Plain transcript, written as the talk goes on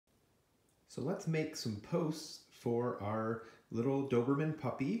So let's make some posts for our little Doberman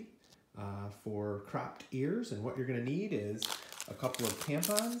puppy for cropped ears. And what you're gonna need is a couple of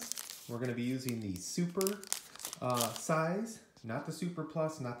tampons. We're gonna be using the super size, not the super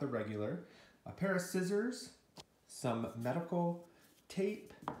plus, not the regular. A pair of scissors, some medical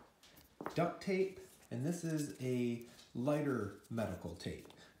tape, duct tape, and this is a lighter medical tape.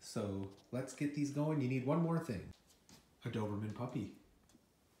 So let's get these going. You need one more thing, a Doberman puppy.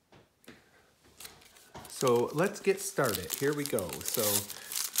 So let's get started. Here we go. So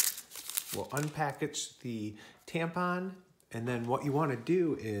we'll unpackage the tampon, and then what you want to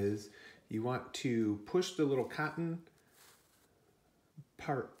do is you want to push the little cotton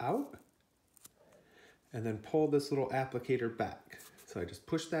part out and then pull this little applicator back. So I just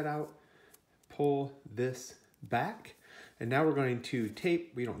push that out, pull this back, and now we're going to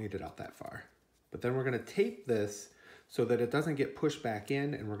tape. We don't need it out that far, but then we're going to tape this so that it doesn't get pushed back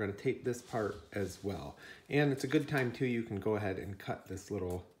in, and we're going to tape this part as well. And it's a good time too, you can go ahead and cut this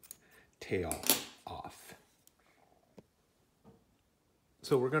little tail off.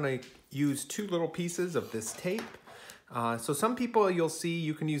 So we're going to use two little pieces of this tape. So some people, you'll see,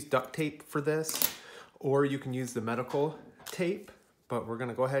 you can use duct tape for this, or you can use the medical tape, but we're going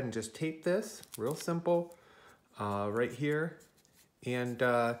to go ahead and just tape this real simple right here. And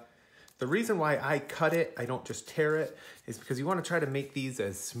the reason why I cut it, I don't just tear it, is because you want to try to make these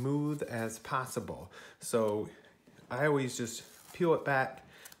as smooth as possible. So I always just peel it back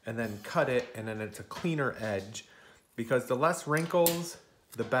and then cut it, and then it's a cleaner edge, because the less wrinkles,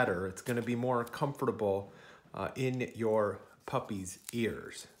 the better. It's going to be more comfortable in your puppy's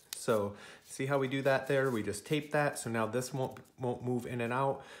ears. So see how we do that there? We just tape that, so now this won't move in and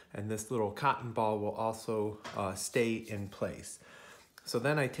out, and this little cotton ball will also stay in place. So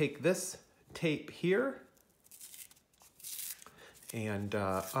then I take this tape here and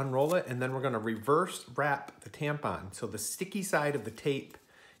unroll it, and then we're going to reverse wrap the tampon. So the sticky side of the tape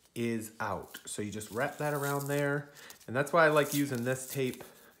is out. So you just wrap that around there, and that's why I like using this tape.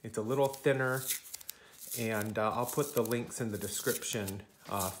 It's a little thinner, and I'll put the links in the description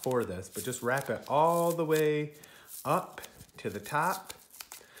for this, but just wrap it all the way up to the top.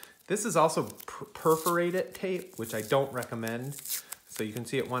 This is also perforated tape, which I don't recommend. So you can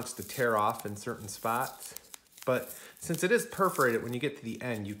see it wants to tear off in certain spots. But since it is perforated, when you get to the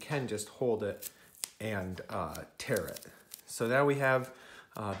end, you can just hold it and tear it. So now we have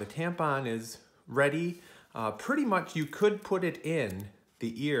the tampon is ready. Pretty much you could put it in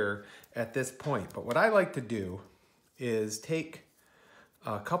the ear at this point. But what I like to do is take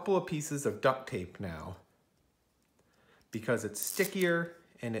a couple of pieces of duct tape now, because it's stickier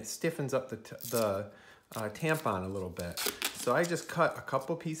and it stiffens up the tampon a little bit. So I just cut a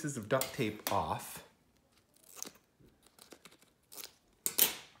couple pieces of duct tape off.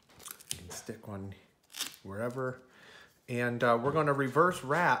 You can stick one wherever. And we're going to reverse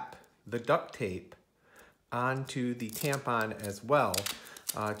wrap the duct tape onto the tampon as well,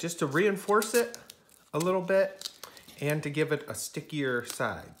 just to reinforce it a little bit and to give it a stickier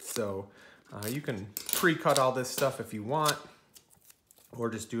side. So you can pre-cut all this stuff if you want, or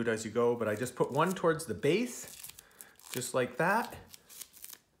just do it as you go, but I just put one towards the base, just like that.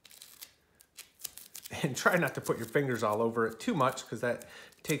 And try not to put your fingers all over it too much, because that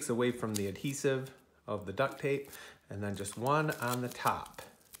takes away from the adhesive of the duct tape. And then just one on the top.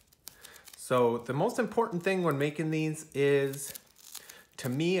 So the most important thing when making these is, to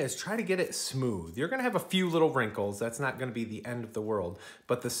me, is try to get it smooth. You're gonna have a few little wrinkles. That's not gonna be the end of the world,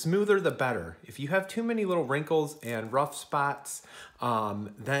 but the smoother the better. If you have too many little wrinkles and rough spots,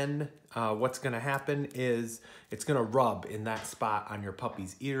 then what's gonna happen is it's gonna rub in that spot on your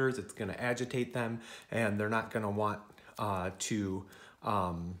puppy's ears. It's gonna agitate them, and they're not gonna want to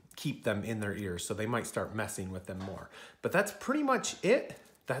keep them in their ears, so they might start messing with them more. But that's pretty much it.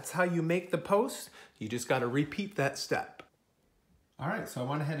 That's how you make the post. You just got to repeat that step. All right, so I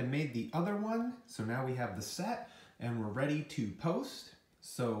went ahead and made the other one. So now we have the set and we're ready to post.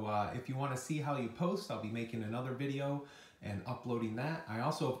 So if you want to see how you post, I'll be making another video and uploading that. I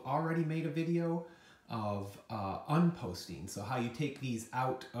also have already made a video of unposting, so how you take these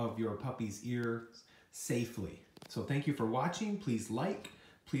out of your puppy's ears safely. So thank you for watching. Please like,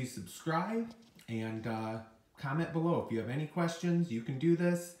 please subscribe, and comment below. If you have any questions, you can do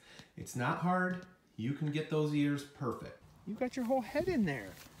this. It's not hard. You can get those ears perfect. You got your whole head in there.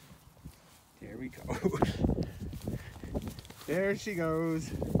 There we go. There she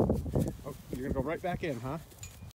goes. Oh, you're gonna go right back in, huh?